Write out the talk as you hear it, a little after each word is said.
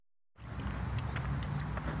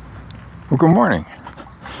Well, good morning.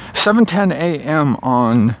 7:10 a.m.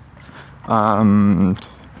 on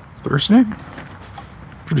Thursday?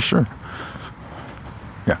 Pretty sure.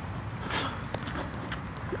 Yeah,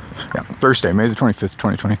 Thursday, May the 25th,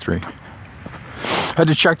 2023. I had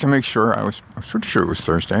to check to make sure. I was pretty sure it was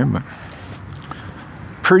Thursday, but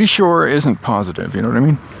pretty sure isn't positive, you know what I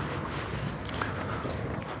mean?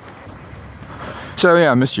 So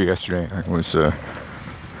yeah, I missed you yesterday.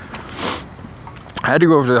 I had to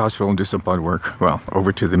go over to the hospital and do some blood work. Well,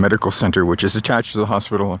 over to the medical center, which is attached to the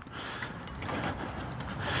hospital.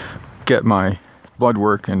 Get my blood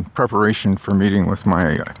work in preparation for meeting with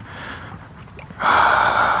my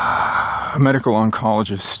medical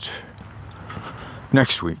oncologist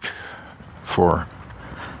next week for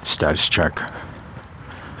status check.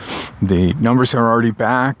 The numbers are already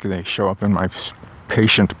back. They show up in my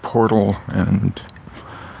patient portal, and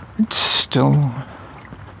it's still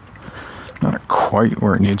not quite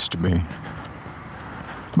where it needs to be.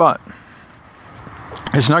 But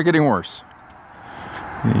it's not getting worse.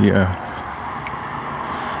 The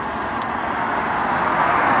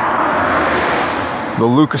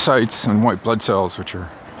leukocytes and white blood cells, which are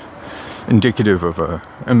indicative of an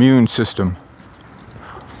immune system,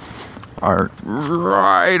 are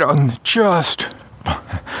right on just a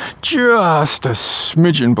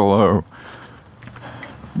smidgen below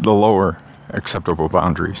the lower acceptable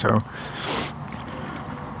boundary. So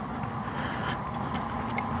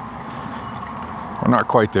we're not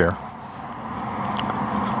quite there.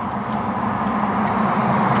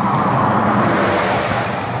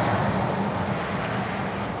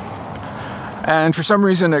 And for some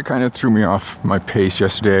reason, it kind of threw me off my pace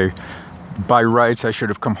yesterday. By rights, I should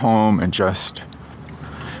have come home and just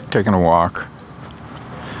taken a walk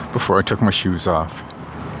before I took my shoes off.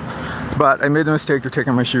 But I made the mistake of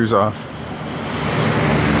taking my shoes off.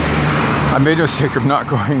 I made the mistake of not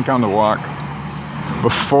going down the walk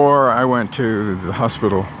before I went to the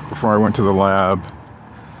hospital, before I went to the lab.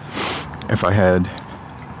 If I had,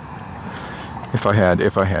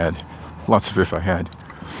 lots of if I had,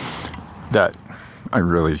 that I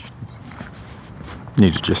really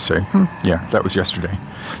need to just say, yeah, that was yesterday.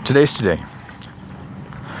 Today's today.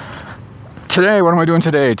 Today, what am I doing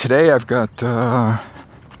today? Today I've got, I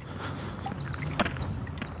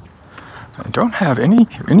don't have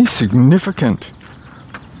any significant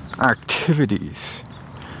activities,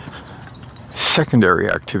 secondary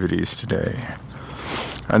activities today.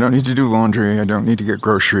 I don't need to do laundry. I don't need to get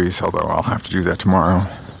groceries, although I'll have to do that tomorrow.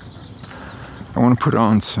 I want to put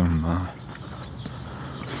on some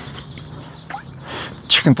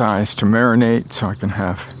chicken thighs to marinate so I can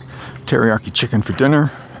have teriyaki chicken for dinner.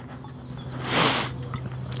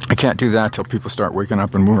 I can't do that till people start waking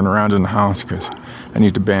up and moving around in the house because I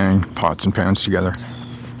need to bang pots and pans together.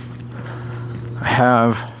 I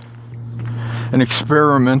have an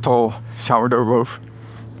experimental sourdough loaf.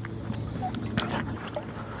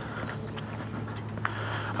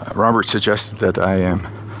 Robert suggested that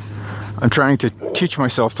I'm trying to teach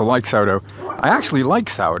myself to like sourdough. I actually like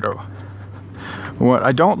sourdough. What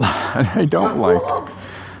I don't like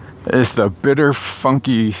is the bitter,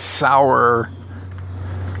 funky, sour,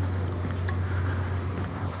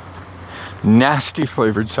 nasty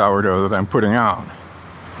flavored sourdough that I'm putting out.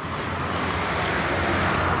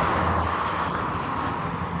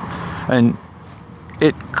 And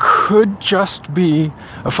it could just be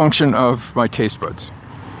a function of my taste buds.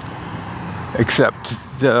 Except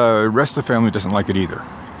the rest of the family doesn't like it either.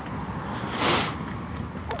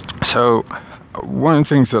 So one of the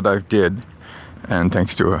things that I did, and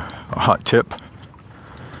thanks to a hot tip,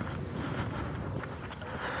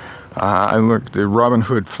 I looked the Robin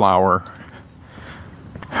Hood flour,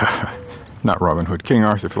 not Robin Hood, King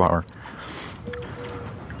Arthur flour.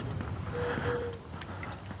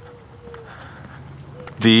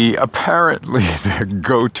 Apparently the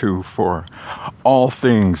go-to for all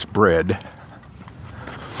things bread.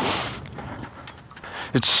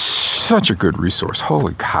 It's such a good resource.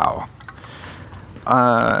 Holy cow.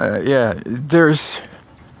 Yeah, there's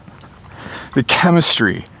the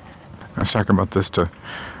chemistry. I was talking about this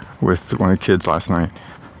with one of the kids last night.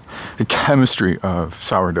 The chemistry of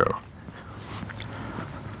sourdough.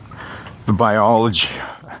 The biology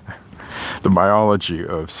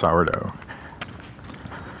of sourdough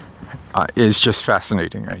is just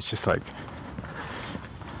fascinating. It's just like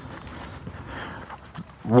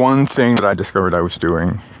one thing that I discovered I was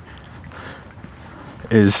doing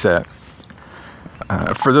is that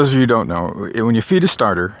for those of you who don't know, when you feed a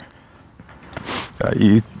starter,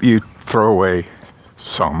 you throw away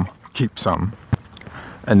some, keep some,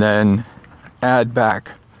 and then add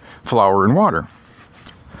back flour and water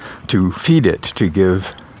to feed it, to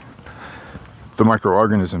give the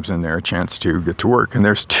microorganisms in there a chance to get to work. And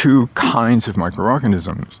there's two kinds of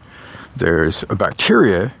microorganisms. There's a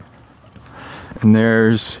bacteria and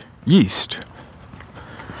there's yeast.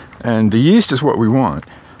 And the yeast is what we want.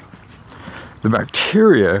 The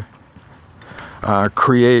bacteria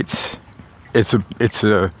creates, it's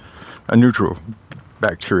a neutral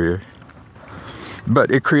bacteria, but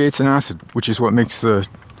it creates an acid, which is what makes the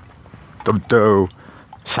dough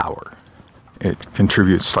sour. It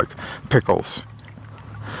contributes like pickles.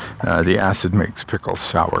 The acid makes pickles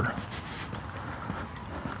sour.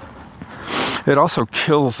 It also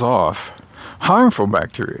kills off harmful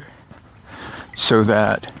bacteria so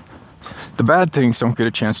that the bad things don't get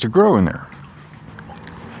a chance to grow in there.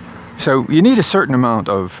 So you need a certain amount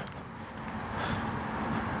of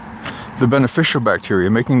the beneficial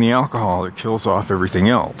bacteria making the alcohol that kills off everything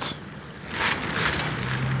else.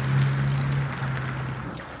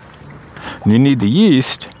 And you need the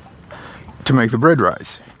yeast to make the bread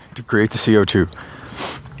rise, to create the CO2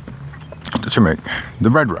 to make the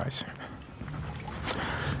bread rise.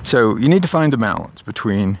 So you need to find the balance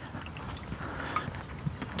between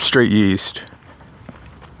straight yeast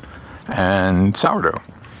and sourdough,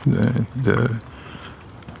 the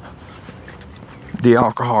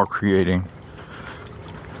alcohol creating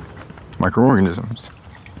microorganisms.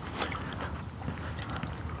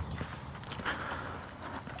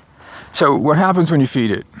 So what happens when you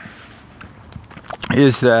feed it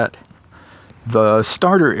is that the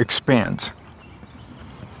starter expands.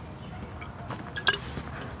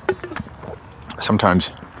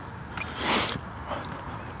 Sometimes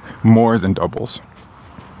more than doubles.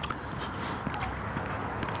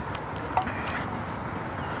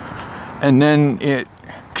 And then it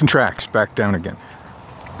contracts back down again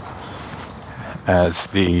as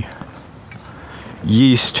the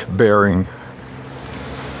yeast bearing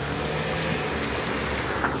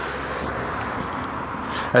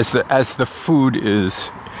as the food is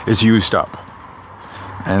used up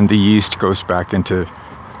and the yeast goes back into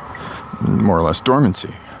more or less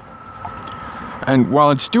dormancy. And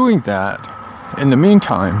while it's doing that, in the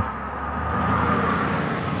meantime,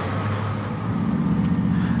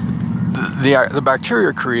 the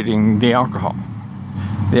bacteria creating the alcohol,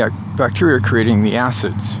 the bacteria creating the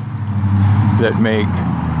acids that make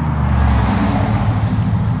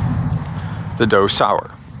the dough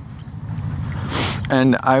sour.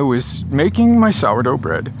 And I was making my sourdough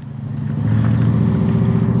bread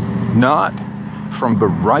not from the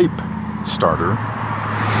ripe starter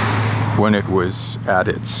when it was at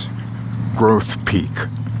its growth peak,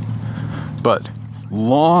 but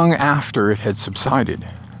long after it had subsided,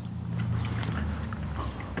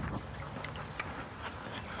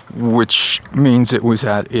 which means it was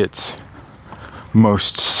at its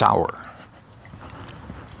most sour,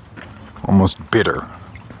 almost bitter.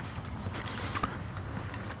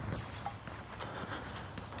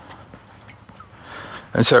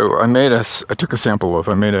 And so I made I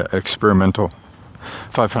made an experimental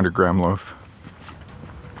 500 gram loaf.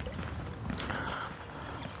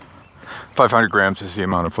 500 grams is the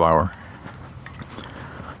amount of flour.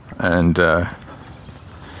 And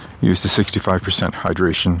used a 65%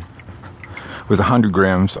 hydration with 100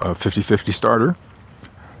 grams of 50-50 starter.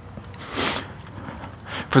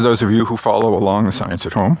 For those of you who follow along the Science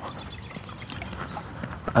at Home,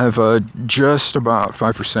 I have just about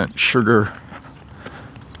 5% sugar,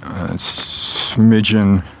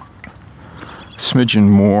 smidgen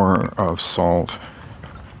more of salt,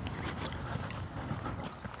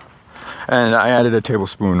 and I added a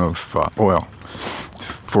tablespoon of oil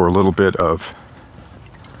for a little bit of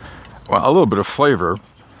flavor,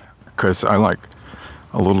 because I like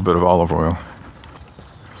a little bit of olive oil,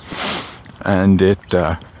 and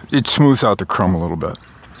it smooths out the crumb a little bit.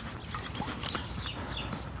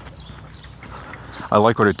 I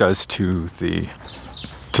like what it does to the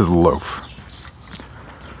loaf.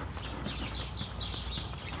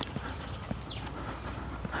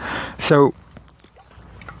 So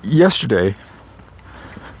yesterday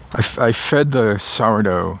I fed the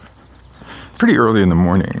sourdough pretty early in the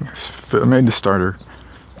morning. I fed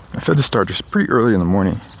the starters pretty early in the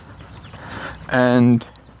morning, and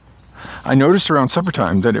I noticed around supper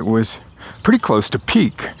time that it was pretty close to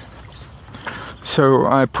peak. So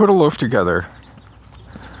I put a loaf together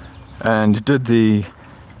and did the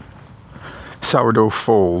sourdough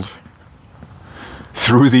fold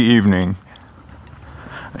through the evening,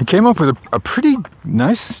 and came up with a pretty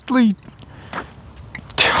nicely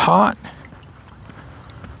taut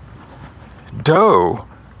dough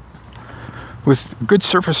with good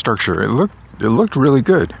surface structure. It looked really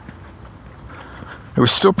good. It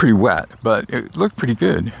was still pretty wet, but it looked pretty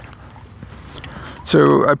good.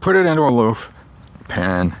 So I put it into a loaf,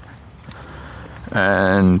 pan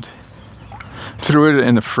and threw it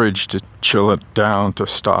in the fridge to chill it down to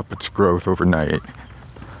stop its growth overnight.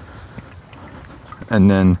 And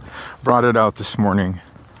then brought it out this morning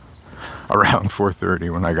around 4:30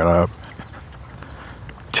 when I got up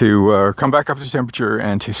to come back up to temperature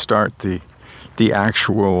and to start the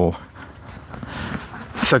actual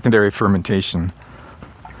secondary fermentation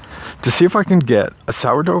to see if I can get a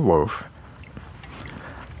sourdough loaf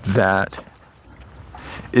that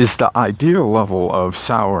is the ideal level of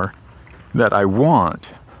sour that I want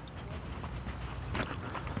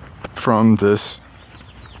from this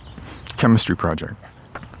chemistry project.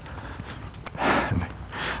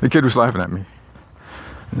 The kid was laughing at me.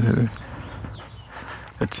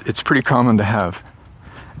 It's pretty common to have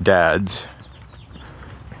dads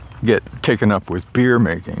get taken up with beer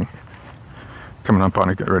making. Coming up on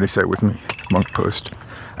a Get Ready Set With Me Monk post.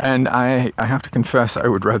 And I have to confess, I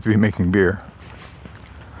would rather be making beer.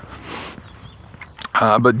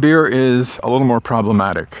 But beer is a little more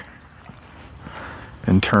problematic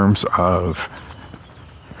in terms of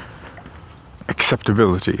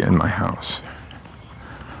acceptability in my house.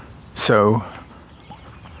 So,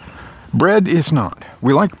 bread is not.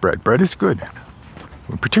 We like bread. Bread is good.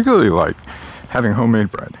 We particularly like having homemade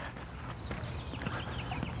bread.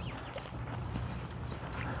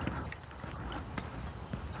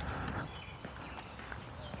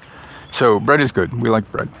 So bread is good. We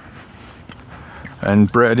like bread.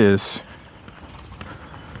 And bread is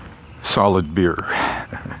solid beer.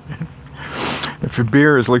 If a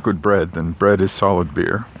beer is liquid bread, then bread is solid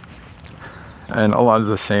beer. And a lot of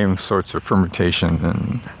the same sorts of fermentation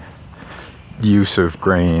and use of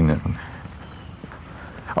grain and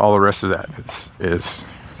all the rest of that is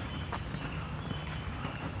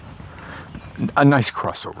a nice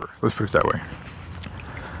crossover. Let's put it that way.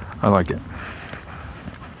 I like it.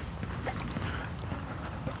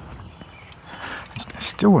 I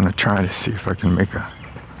still want to try to see if I can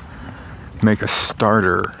make a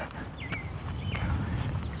starter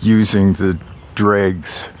using the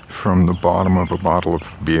dregs from the bottom of a bottle of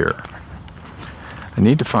beer. I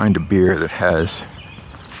need to find a beer that has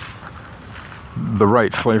the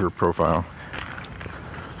right flavor profile.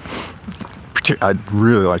 I'd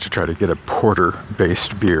really like to try to get a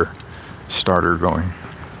porter-based beer starter going.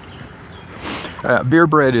 Beer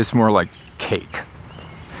bread is more like cake.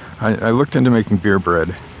 I looked into making beer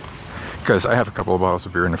bread because I have a couple of bottles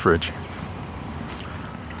of beer in the fridge.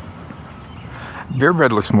 Beer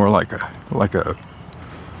bread looks more like a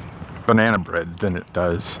banana bread than it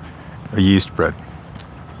does a yeast bread.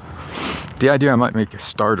 The idea I might make a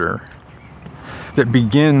starter that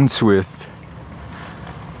begins with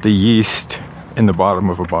the yeast in the bottom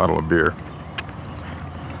of a bottle of beer.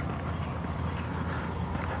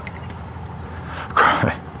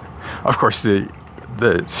 Of course, the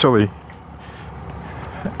silly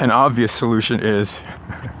and obvious solution is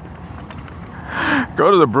go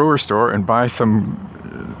to the brewer store and buy some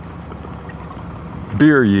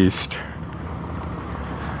beer yeast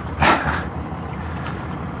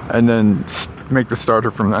and then make the starter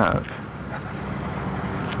from that.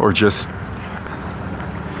 Or just,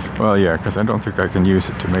 well, yeah, because I don't think I can use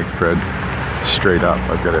it to make bread straight up.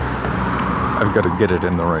 I've got to get it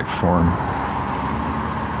in the right form.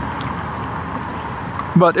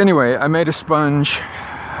 But anyway, I made a sponge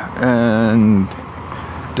and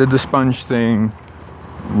did the sponge thing,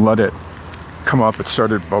 let it come up. It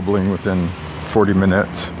started bubbling within 40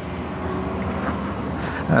 minutes.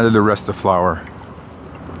 Added the rest of the flour.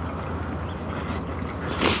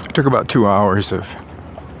 It took about 2 hours of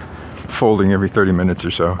folding every 30 minutes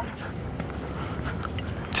or so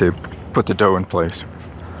to put the dough in place.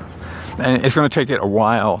 And it's going to take it a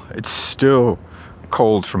while. It's still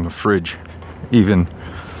cold from the fridge. Even,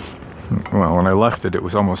 well, when I left it, it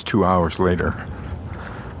was almost 2 hours later.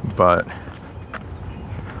 But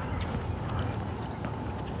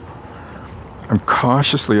I'm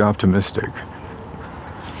cautiously optimistic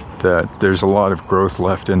that there's a lot of growth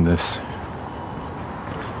left in this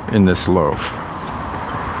loaf.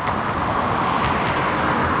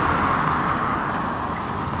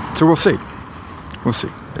 So we'll see. We'll see.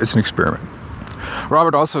 It's an experiment.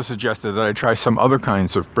 Robert also suggested that I try some other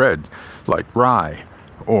kinds of bread, like rye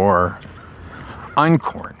or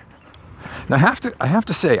einkorn. Now I have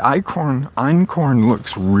to say, einkorn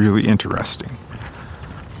looks really interesting.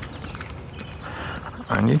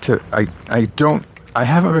 I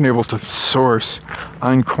haven't been able to source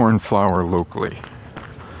einkorn flour locally.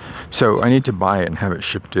 So I need to buy it and have it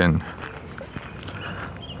shipped in.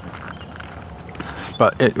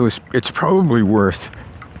 But it's probably worth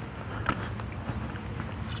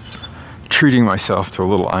treating myself to a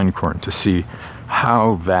little einkorn to see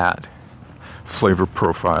how that flavor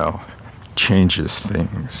profile changes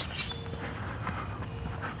things.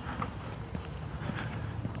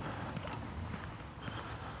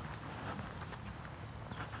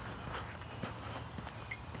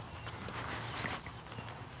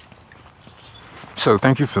 So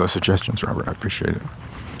thank you for the suggestions, Robert. I appreciate it.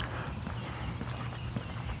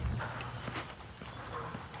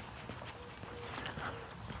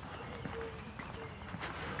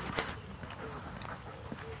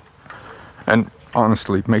 And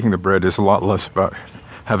honestly, making the bread is a lot less about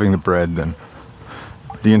having the bread than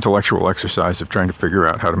the intellectual exercise of trying to figure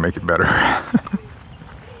out how to make it better.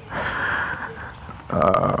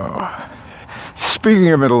 Speaking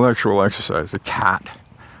of intellectual exercise, the cat.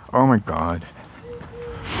 Oh my God.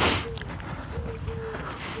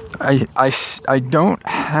 I don't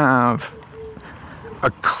have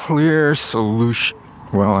a clear solution.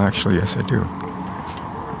 Well, actually, yes, I do.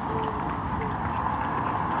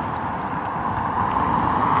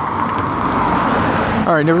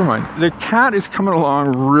 All right, never mind. The cat is coming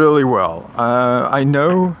along really well. I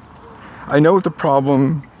know what the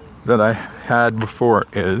problem that I had before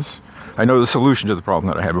is. I know the solution to the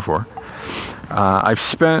problem that I had before. I've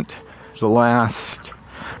spent the last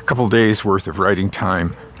couple days worth of writing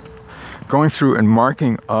time going through and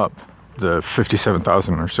marking up the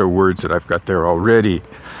 57,000 or so words that I've got there already,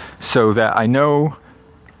 so that I know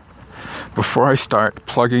before I start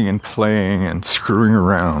plugging and playing and screwing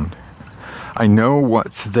around, I know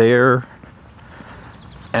what's there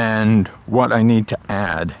and what I need to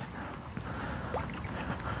add.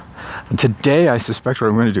 And today I suspect what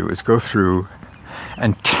I'm going to do is go through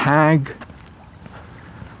and tag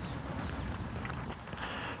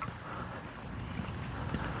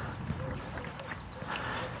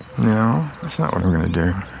No, that's not what I'm going to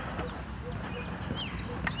do.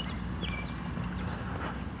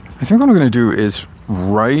 I think what I'm going to do is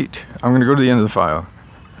I'm going to go to the end of the file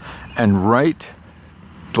and write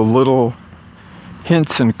the little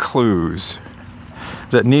hints and clues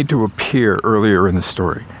that need to appear earlier in the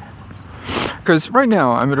story. Because right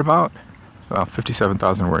now I'm at about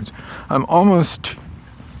 57,000 words. I'm almost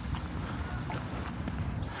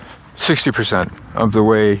 60% of the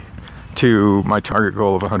way to my target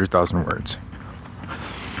goal of 100,000 words.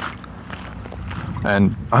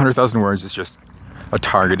 And 100,000 words is just a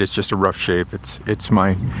target. It's just a rough shape. It's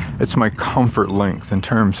my comfort length in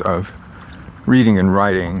terms of reading and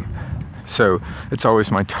writing. So it's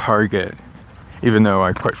always my target, even though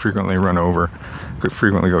I quite frequently run over. Could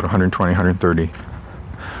frequently go to 120, 130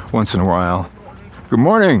 once in a while. Good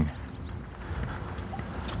morning.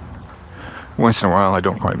 Once in a while I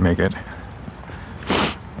don't quite make it.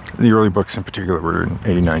 The early books in particular were in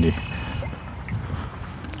 80, 90.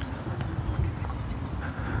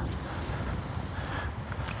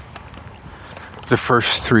 The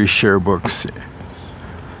first 3 share books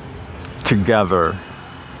together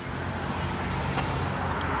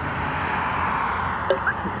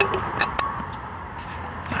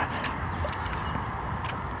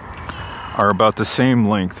are about the same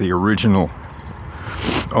length the original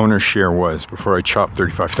owner share was before I chopped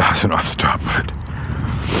 35,000 off the top of it.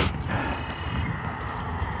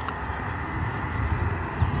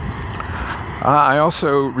 I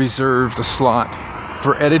also reserved a slot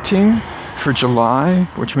for editing for July,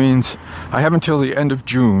 which means I have until the end of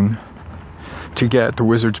June to get the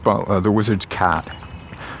wizard's cat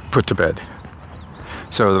put to bed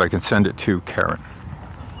so that I can send it to Karen.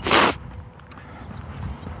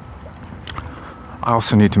 I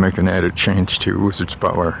also need to make an edit change to Wizard's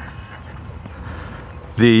Butler.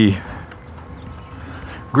 The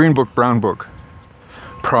Green Book, Brown Book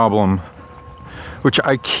problem, which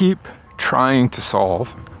I keep trying to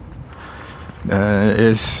solve,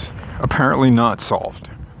 is apparently not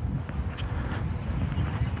solved.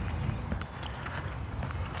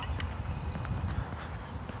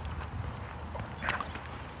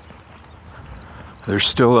 There's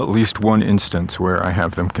still at least one instance where I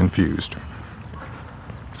have them confused.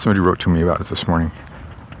 Somebody wrote to me about it this morning.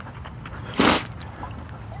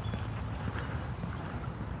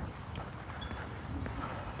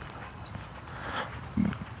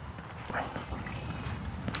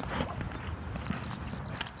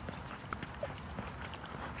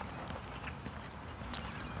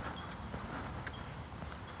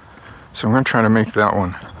 So I'm going to try to make that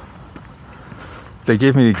one. They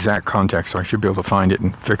gave me the exact context, so I should be able to find it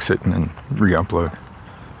and fix it and then re-upload.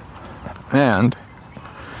 And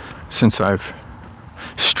since I've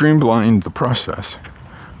streamlined the process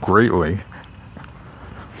greatly,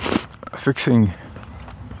 fixing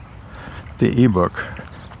the ebook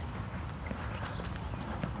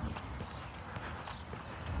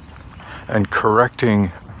and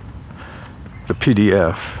correcting the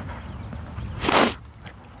PDF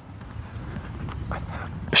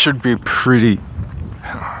should be pretty.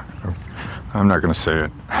 I'm not going to say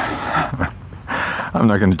it. I'm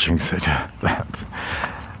not going to jinx it.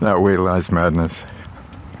 That way lies madness.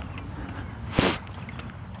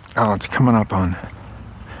 Oh, it's coming up on.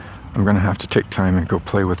 I'm going to have to take time and go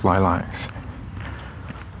play with lilacs.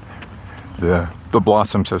 The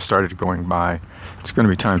blossoms have started going by. It's going to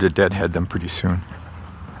be time to deadhead them pretty soon.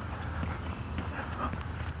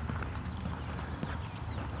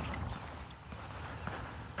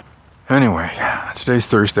 Anyway, today's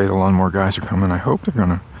Thursday. The lawnmower guys are coming. I hope they're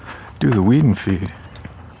going to do the weed and feed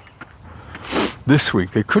this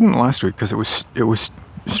week. They couldn't last week because it was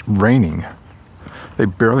raining. They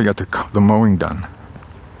barely got the mowing done.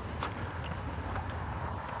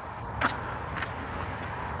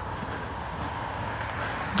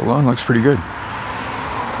 The lawn looks pretty good.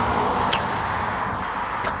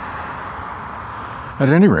 At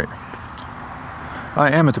any rate, I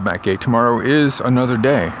am at the back gate. Tomorrow is another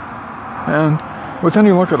day. And with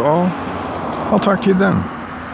any luck at all, I'll talk to you then.